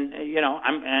 And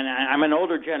I'm an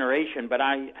older generation, but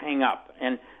I hang up.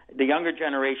 And the younger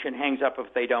generation hangs up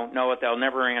if they don't know it. They'll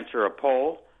never answer a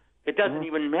poll. It doesn't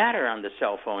even matter on the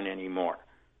cell phone anymore.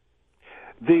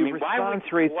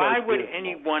 Why would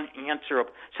anyone answer?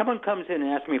 Someone comes in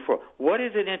and asks me for, what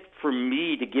is it in for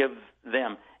me to give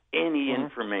them any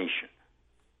information?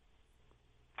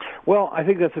 Well, I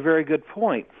think that's a very good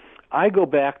point. I go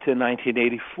back to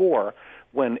 1984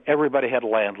 when everybody had a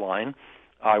landline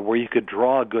where you could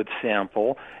draw a good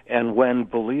sample, and when,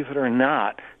 believe it or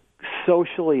not,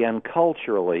 socially and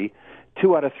culturally,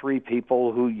 2 out of 3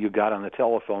 people who you got on the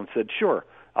telephone said, sure,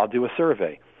 I'll do a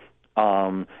survey.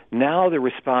 Now the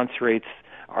response rates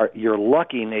are, you're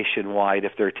lucky nationwide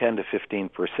if they're 10 to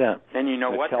 15%. Then you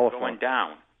know what? They're going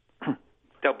down.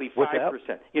 They'll be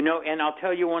 5%. And I'll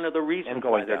tell you one of the reasons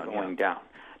why they're going down.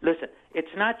 Listen,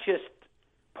 it's not just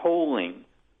polling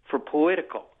for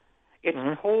political. It's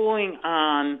polling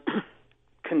on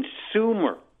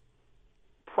consumer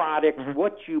products,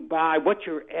 what you buy, what's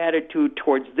your attitude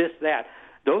towards this, that.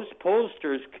 Those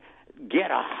pollsters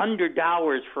get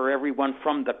 $100 for everyone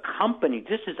from the company.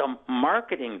 This is a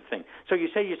marketing thing. So you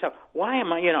say to yourself, why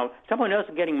am I, someone else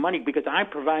is getting money because I'm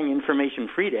providing information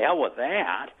free. To hell with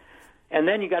that. And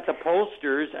then you got the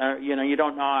pollsters. You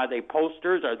don't know, are they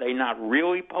posters? Are they not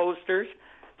really posters?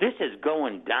 This is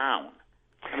going down.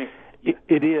 I mean,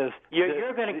 it is.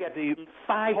 You're going to get the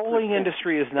 5%. Polling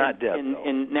industry is not dead.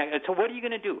 So what are you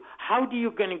going to do? How are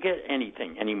you going to get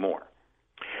anything anymore?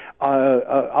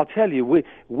 I'll tell you,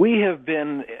 we have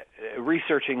been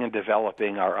researching and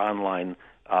developing our online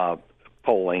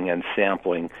polling and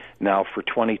sampling now for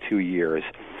 22 years.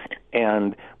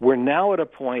 And we're now at a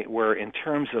point where, in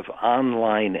terms of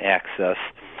online access,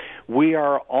 we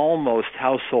are almost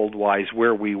household-wise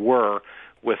where we were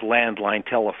with landline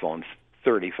telephones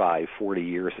 35, 40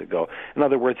 years ago. In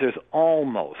other words, there's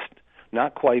almost,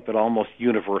 not quite, but almost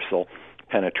universal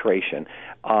penetration.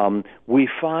 We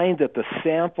find that the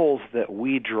samples that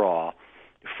we draw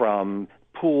from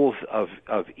pools of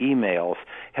emails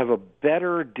have a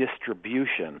better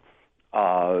distribution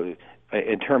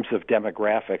in terms of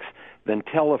demographics than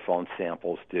telephone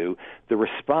samples do. The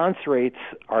response rates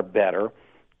are better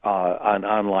on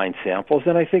online samples,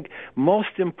 and I think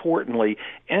most importantly,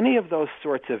 any of those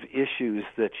sorts of issues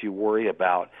that you worry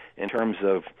about in terms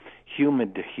of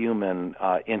human-to-human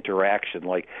interaction,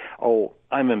 like, oh,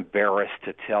 I'm embarrassed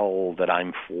to tell that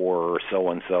I'm for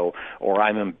so-and-so, or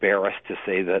I'm embarrassed to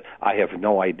say that I have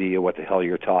no idea what the hell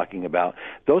you're talking about.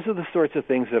 Those are the sorts of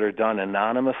things that are done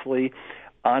anonymously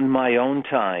on my own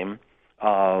time.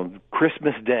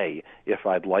 Christmas Day, if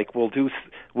I'd like, we'll do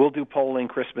polling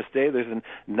Christmas Day. There's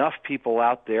enough people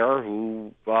out there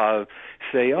who say,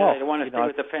 they don't want to stay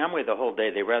with the family the whole day.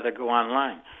 They rather go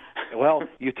online. Well,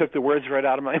 you took the words right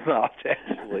out of my mouth,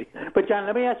 actually. But John,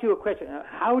 let me ask you a question.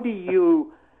 How do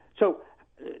you? So,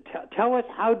 tell us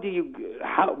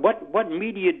what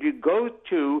media do you go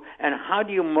to, and how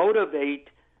do you motivate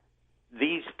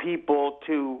these people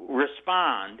to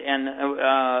respond? And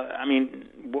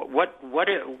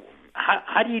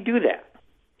how do you do that?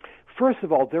 First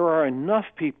of all, there are enough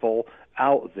people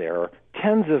out there,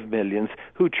 tens of millions,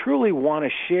 who truly want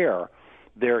to share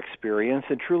their experience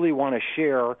and truly want to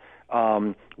share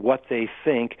what they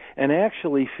think, and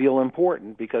actually feel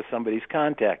important because somebody's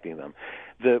contacting them.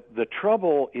 The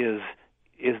trouble is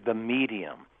the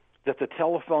medium, that the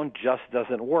telephone just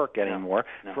doesn't work anymore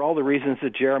for all the reasons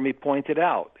that Jeremy pointed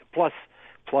out, plus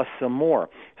some more.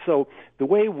 So the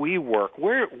way we work,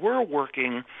 we're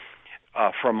working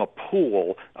from a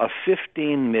pool of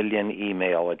 15 million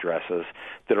email addresses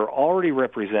that are already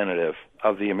representative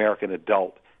of the American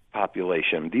adult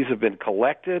population. These have been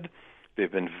collected.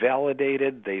 They've been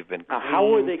validated. They've been cleaned. How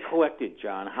were they collected,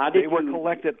 John? They were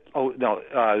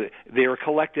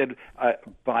collected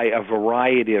by a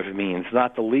variety of means,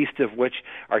 not the least of which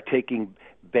are taking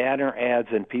banner ads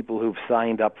and people who've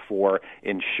signed up for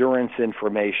insurance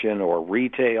information or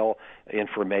retail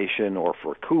information or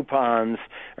for coupons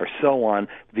or so on.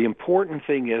 The important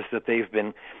thing is that this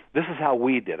is how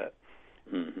we did it.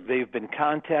 Mm-hmm. They've been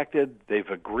contacted. They've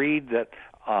agreed that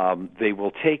they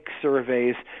will take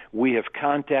surveys. We have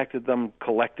contacted them,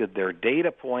 collected their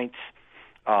data points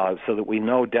so that we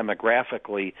know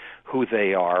demographically who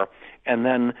they are, and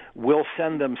then we'll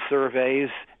send them surveys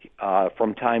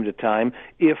from time to time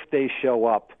if they show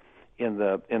up in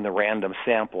the random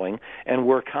sampling, and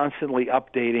we're constantly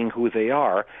updating who they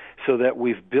are so that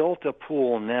we've built a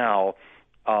pool now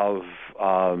of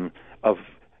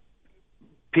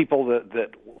people that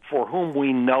for whom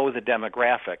we know the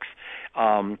demographics.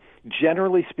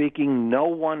 Generally speaking, no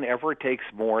one ever takes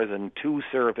more than 2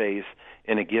 surveys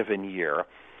in a given year.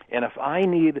 And if I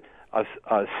need a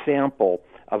sample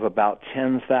of about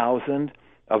 10,000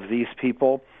 of these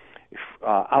people,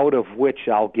 out of which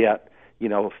I'll get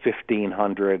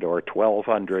 1,500 or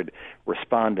 1,200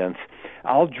 respondents,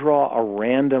 I'll draw a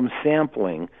random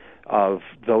sampling of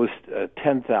those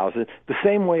 10,000, the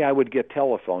same way I would get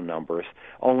telephone numbers,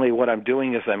 only what I'm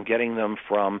doing is I'm getting them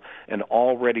from an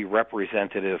already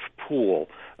representative pool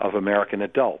of American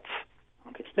adults.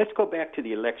 Okay, let's go back to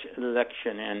the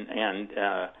election, and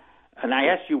I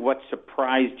asked you what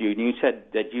surprised you, and you said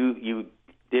that you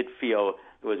did feel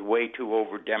it was way too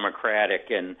over-democratic,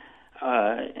 and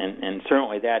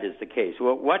certainly that is the case.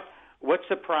 Well, what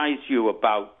surprised you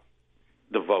about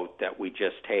the vote that we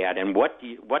just had, and what do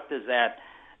you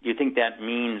think that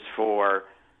means for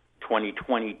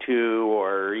 2022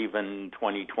 or even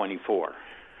 2024?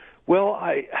 Well,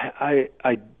 I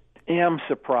am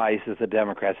surprised that the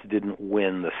Democrats didn't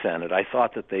win the Senate. I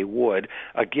thought that they would.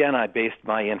 Again, I based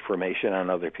my information on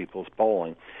other people's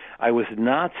polling. I was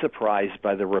not surprised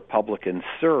by the Republican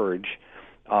surge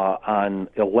on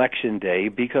Election Day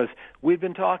because we've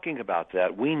been talking about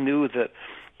that. We knew that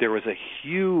there was a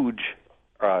huge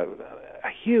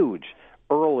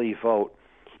early vote,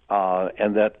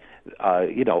 and that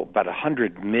about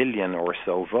 100 million or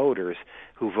so voters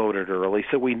who voted early.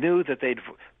 So we knew that they'd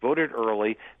voted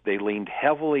early. They leaned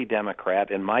heavily Democrat.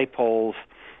 In my polls,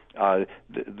 Biden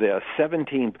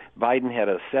had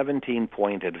a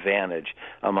 17-point advantage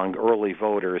among early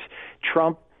voters.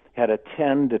 Trump had a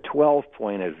 10 to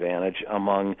 12-point advantage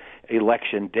among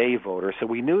Election Day voters. So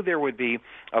we knew there would be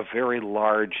a very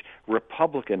large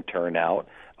Republican turnout,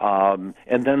 and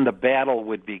then the battle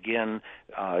would begin.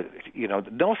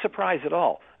 No surprise at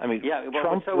all. I mean,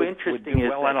 Trump would do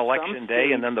well on Election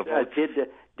Day, and then the vote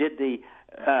did the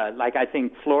like I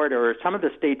think Florida or some of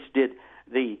the states did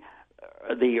the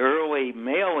early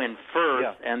mail-in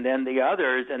first, and then the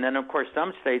others, and then of course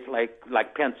some states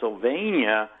like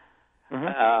Pennsylvania.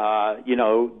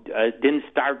 Mm-hmm. Didn't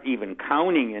start even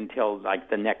counting until like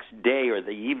the next day or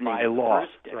the evening. By law,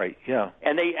 right? Yeah.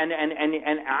 And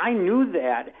I knew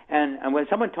that. And when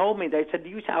someone told me, they said, "Do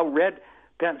you see how red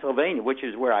Pennsylvania, which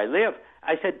is where I live?"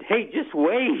 I said, "Hey, just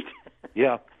wait."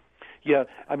 Yeah.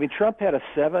 I mean, Trump had a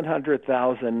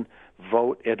 700,000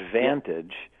 vote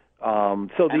advantage. So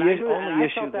the only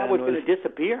issue that was going to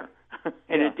disappear,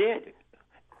 and it did.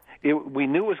 We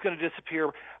knew it was going to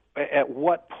disappear. At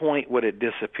what point would it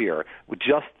disappear?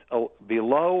 Just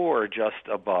below or just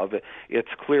above?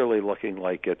 It's clearly looking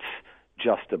like it's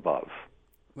just above.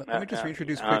 Let me just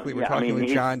reintroduce quickly. We're talking with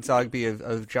John Zogby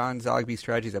of John Zogby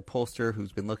Strategies, a pollster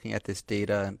who's been looking at this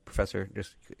data. And Professor,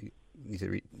 just needs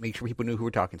to make sure people knew who we're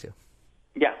talking to.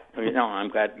 Yeah, I'm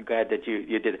glad that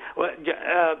you did it. Well,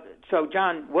 so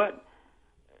John, what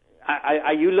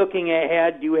are you looking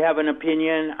ahead? Do you have an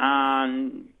opinion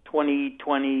on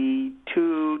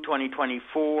 2022,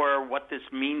 2024, what this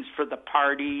means for the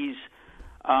parties?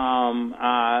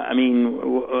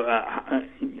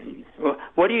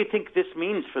 What do you think this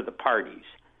means for the parties?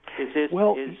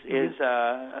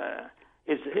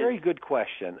 Very good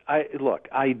question.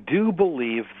 I do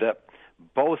believe that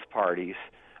both parties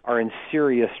are in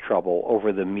serious trouble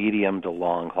over the medium to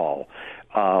long haul.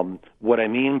 What I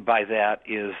mean by that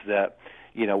is that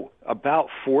about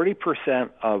 40%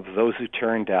 of those who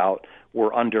turned out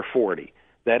were under 40.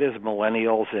 That is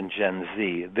millennials and Gen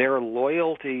Z. Their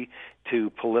loyalty to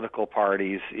political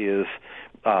parties is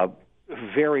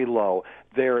very low.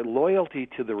 Their loyalty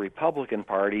to the Republican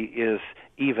Party is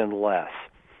even less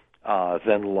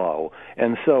than low.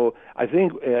 And so I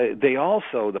think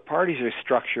the parties are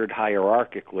structured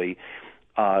hierarchically.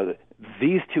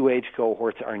 These two age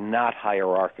cohorts are not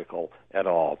hierarchical at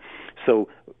all. So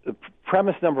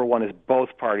premise number one is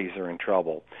both parties are in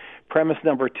trouble. Premise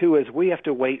number two is we have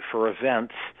to wait for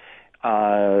events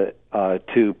to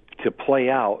play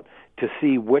out to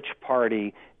see which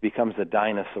party becomes a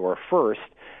dinosaur first.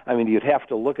 I mean, you'd have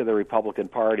to look at the Republican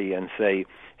Party and say,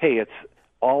 hey, it's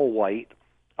all white,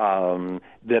 that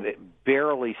it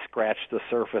barely scratched the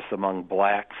surface among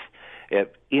blacks.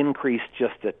 It increased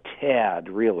just a tad,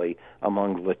 really,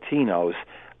 among Latinos.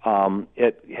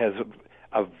 It has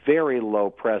a very low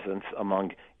presence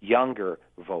among younger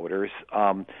voters.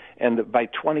 And by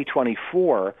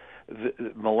 2024,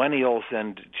 the millennials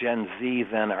and Gen Z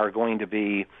then are going to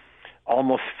be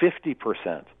almost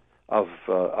 50% of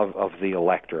the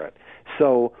electorate.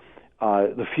 So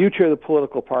the future of the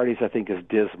political parties, I think, is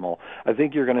dismal. I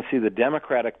think you're going to see the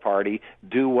Democratic Party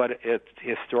do what it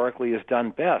historically has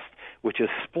done best, which is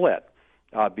split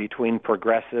between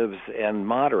progressives and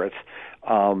moderates.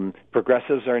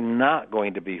 Progressives are not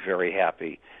going to be very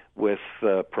happy with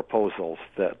proposals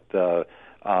that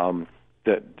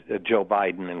Joe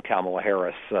Biden and Kamala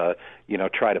Harris,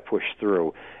 try to push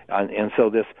through. And so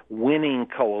this winning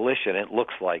coalition, it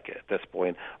looks like at this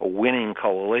point, a winning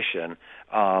coalition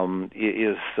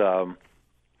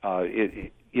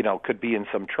could be in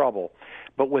some trouble.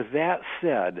 But with that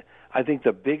said, I think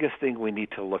the biggest thing we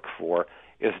need to look for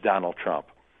is Donald Trump.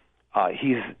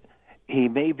 He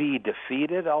may be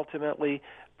defeated ultimately,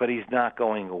 but he's not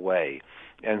going away.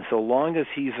 And so long as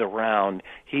he's around,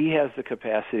 he has the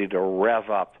capacity to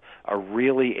rev up a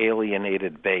really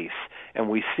alienated base. And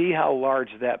we see how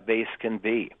large that base can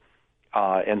be.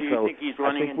 And Do you think he's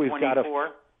running in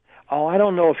 2024? I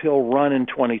don't know if he'll run in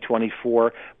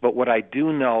 2024, but what I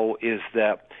do know is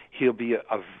that he'll be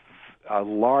a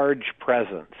large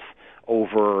presence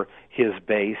over his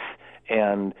base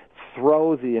and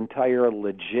throw the entire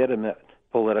legitimate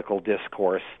political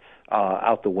discourse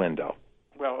out the window.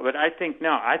 Well, but I think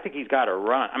he's got to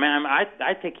run. I mean,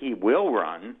 I think he will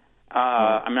run.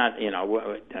 I'm not,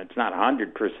 it's not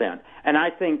 100%. And I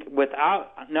think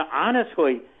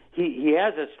honestly, he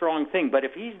has a strong thing. But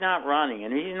if he's not running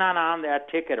and he's not on that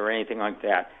ticket or anything like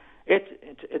that,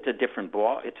 it's a different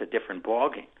ball. It's a different ball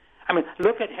game. I mean,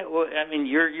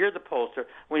 you're the pollster.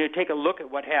 When you take a look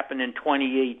at what happened in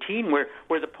 2018, where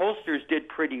the pollsters did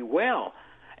pretty well.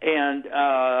 And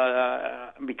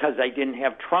because they didn't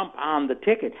have Trump on the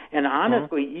ticket, and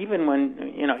honestly, even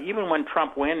when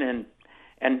Trump went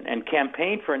and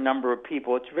campaigned for a number of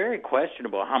people, it's very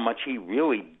questionable how much he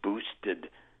really boosted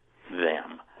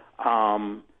them.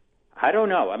 I don't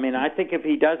know. I mean, I think if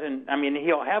he doesn't,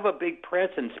 he'll have a big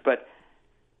presence, but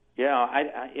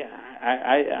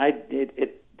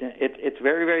it's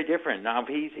very, very different. Now,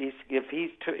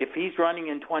 if he's running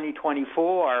in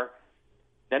 2024.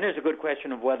 Then there's a good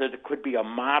question of whether there could be a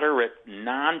moderate,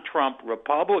 non-Trump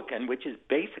Republican, which is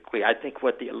basically, I think,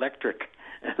 what the electorate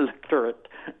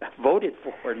voted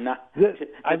for.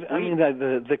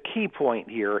 The key point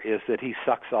here is that he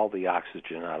sucks all the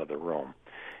oxygen out of the room.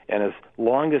 And as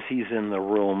long as he's in the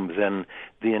room, then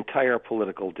the entire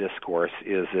political discourse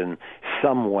is in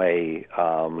some way...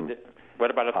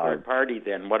 what about a third party,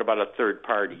 then? What about a third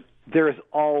party? There is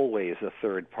always a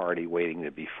third party waiting to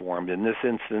be formed. In this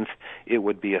instance, it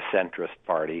would be a centrist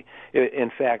party. In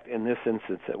fact, in this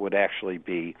instance, it would actually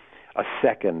be a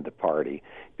second party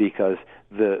because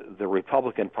the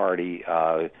Republican Party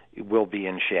will be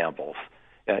in shambles.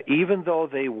 Even though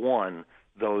they won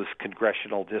those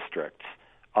congressional districts,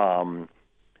 in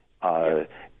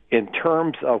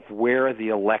terms of where the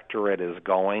electorate is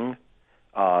going,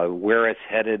 where it's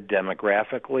headed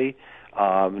demographically,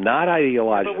 not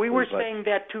ideologically. But we were saying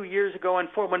that 2 years ago, and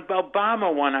when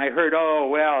Obama won, I heard,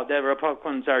 the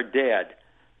Republicans are dead.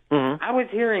 Mm-hmm. I was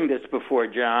hearing this before,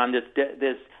 John,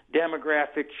 this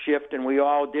demographic shift, and we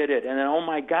all did it, and then, oh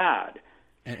my God!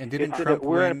 And didn't Trump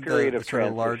win the sort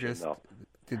of largest?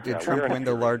 Did Trump win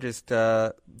the largest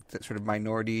sort of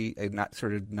minority, not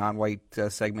sort of non-white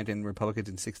segment in Republicans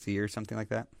in 60 years, something like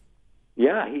that?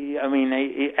 Yeah,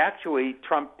 actually,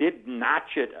 Trump did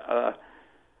notch it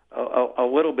a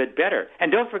little bit better.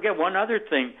 And don't forget one other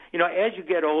thing. As you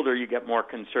get older, you get more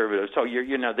conservative. So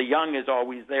the young is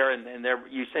always there, and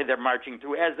you say they're marching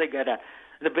through. As they get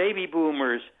the baby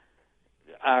boomers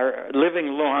are living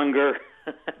longer,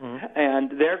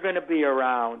 and they're going to be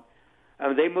around.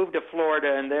 They moved to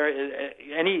Florida, and there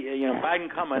Biden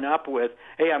coming up with,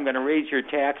 "Hey, I'm going to raise your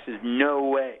taxes." No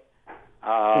way.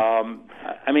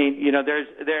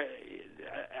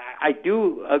 I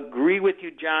do agree with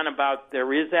you, John, about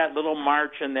there is that little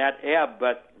march and that ebb,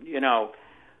 but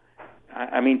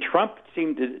Trump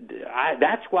seemed to.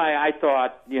 That's why I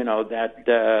thought,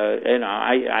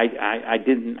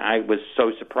 I was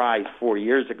so surprised 4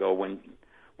 years ago when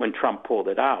Trump pulled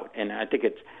it out, and I think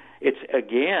it's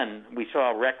again, we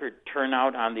saw a record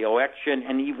turnout on the election,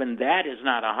 and even that is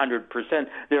not 100%.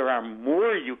 There are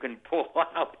more you can pull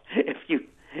out if you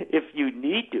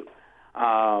need to.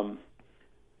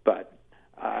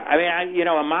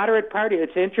 A moderate party.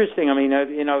 It's interesting.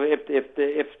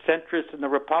 If centrists and the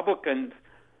Republicans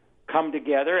come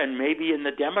together, and maybe in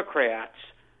the Democrats,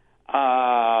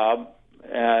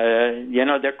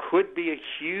 there could be a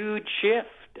huge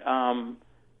shift.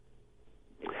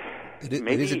 It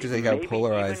is interesting how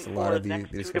polarized a lot of these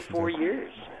 2 to 4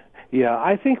 years. Yeah,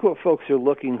 I think what folks are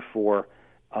looking for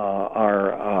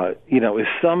is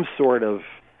some sort of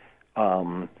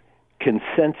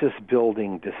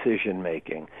consensus-building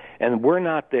decision-making. And we're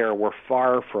not there. We're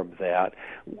far from that.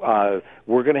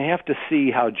 We're going to have to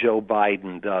see how Joe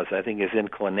Biden does. I think his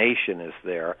inclination is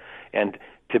there. And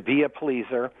to be a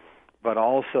pleaser, but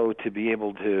also to be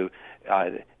able to,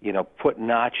 put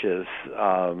notches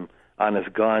on his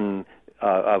gun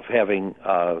of having,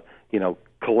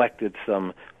 collected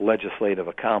some legislative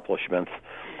accomplishments.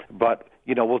 But,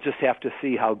 we'll just have to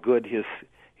see how good his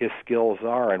skills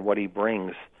are and what he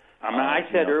brings. I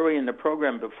said early in the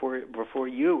program before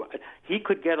you, he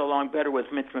could get along better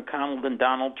with Mitch McConnell than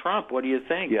Donald Trump. What do you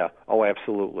think? Yeah. Oh,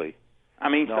 absolutely.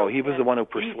 He was the one who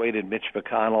persuaded Mitch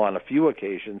McConnell on a few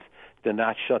occasions to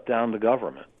not shut down the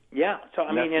government. Yeah. So,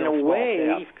 in a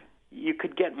way, you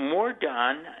could get more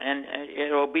done, and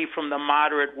it'll be from the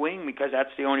moderate wing because that's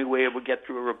the only way it would get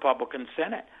through a Republican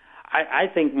Senate. I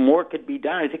think more could be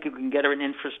done. I think you can get an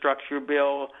infrastructure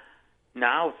bill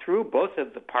now through. Both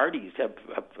of the parties have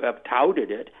touted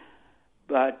it,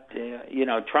 but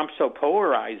Trump so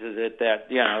polarizes it that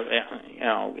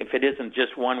if it isn't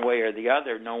just one way or the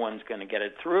other, no one's going to get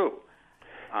it through.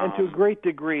 And to a great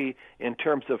degree, in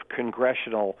terms of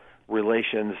congressional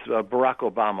relations, Barack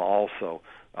Obama also,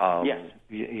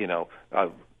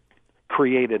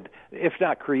 created, if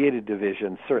not created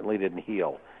divisions, certainly didn't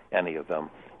heal any of them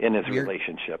in his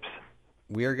relationships.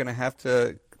 We are going to have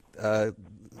to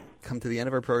come to the end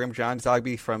of our program. John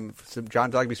Zogby from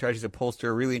John Zogby Strategies of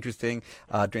Pollster. Really interesting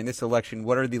during this election.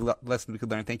 What are the lessons we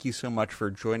could learn? Thank you so much for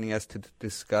joining us to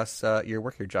discuss your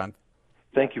work here, John.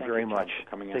 Thank you very much.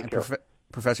 Take care.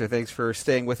 Professor, thanks for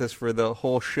staying with us for the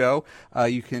whole show.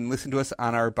 You can listen to us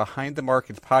on our Behind the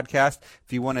Markets podcast.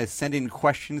 If you want to send in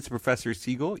questions to Professor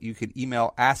Siegal, you can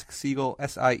email AskSiegal,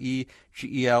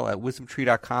 SIEGEL, at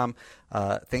wisdomtree.com.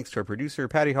 Thanks to our producer,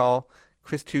 Patty Hall,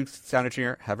 Chris Toots, sound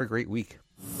engineer. Have a great week.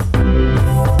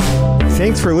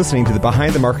 Thanks for listening to the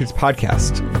Behind the Markets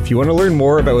podcast. If you want to learn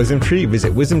more about WisdomTree,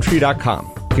 visit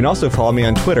wisdomtree.com. You can also follow me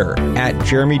on Twitter at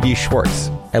Jeremy D. Schwartz.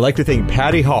 I'd like to thank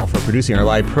Patty Hall for producing our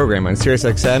live program on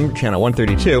SiriusXM Channel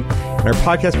 132 and our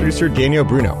podcast producer, Daniel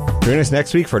Bruno. Join us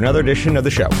next week for another edition of the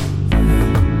show.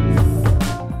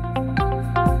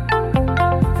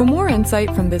 For more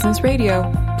insight from Business Radio,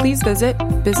 please visit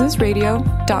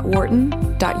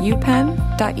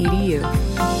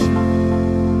businessradio.wharton.upenn.edu.